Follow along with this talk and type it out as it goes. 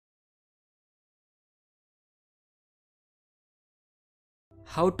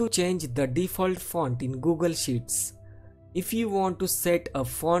How to change the default font in Google Sheets. If you want to set a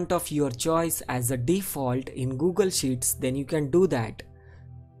font of your choice as a default in Google Sheets, then you can do that.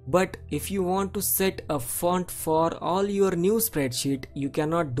 But if you want to set a font for all your new spreadsheet, you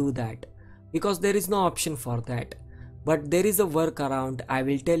cannot do that because there is no option for that. But there is a workaround I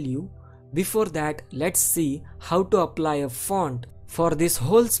will tell you. Before that, let's see how to apply a font for this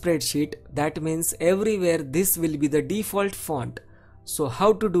whole spreadsheet. That means everywhere this will be the default font. So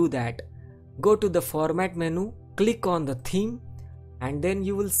how to do that? Go to the format menu, click on the theme, and then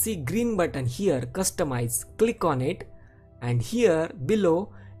you will see green button here, customize. Click on it, and here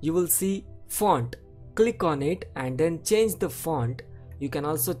below you will see font. Click on it and then change the font. You can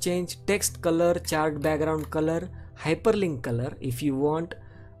also change text color, chart background color, hyperlink color if you want.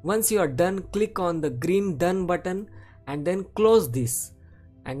 Once you are done, click on the green done button and then close this.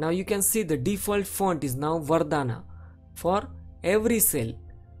 And now you can see the default font is now Vardhana for every cell.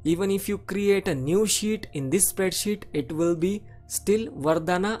 Even if you create a new sheet in this spreadsheet, it will be still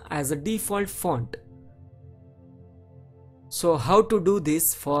Vardhana as a default font. So how to do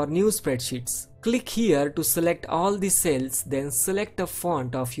this for new spreadsheets? Click here to select all the cells, then select a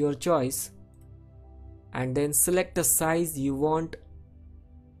font of your choice and then select the size you want.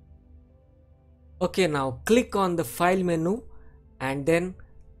 Okay, now click on the file menu and then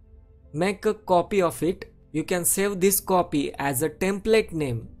make a copy of it. You can save this copy as a template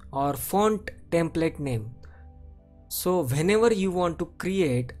name or font template name. So whenever you want to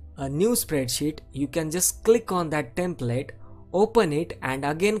create a new spreadsheet, you can just click on that template, open it, and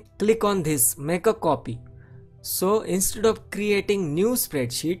again click on this, make a copy. So instead of creating new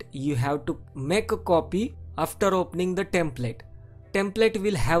spreadsheet, you have to make a copy after opening the template. Template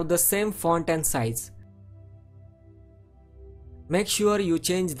will have the same font and size. Make sure you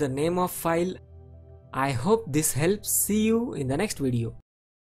change the name of file. I hope this helps. See you in the next video.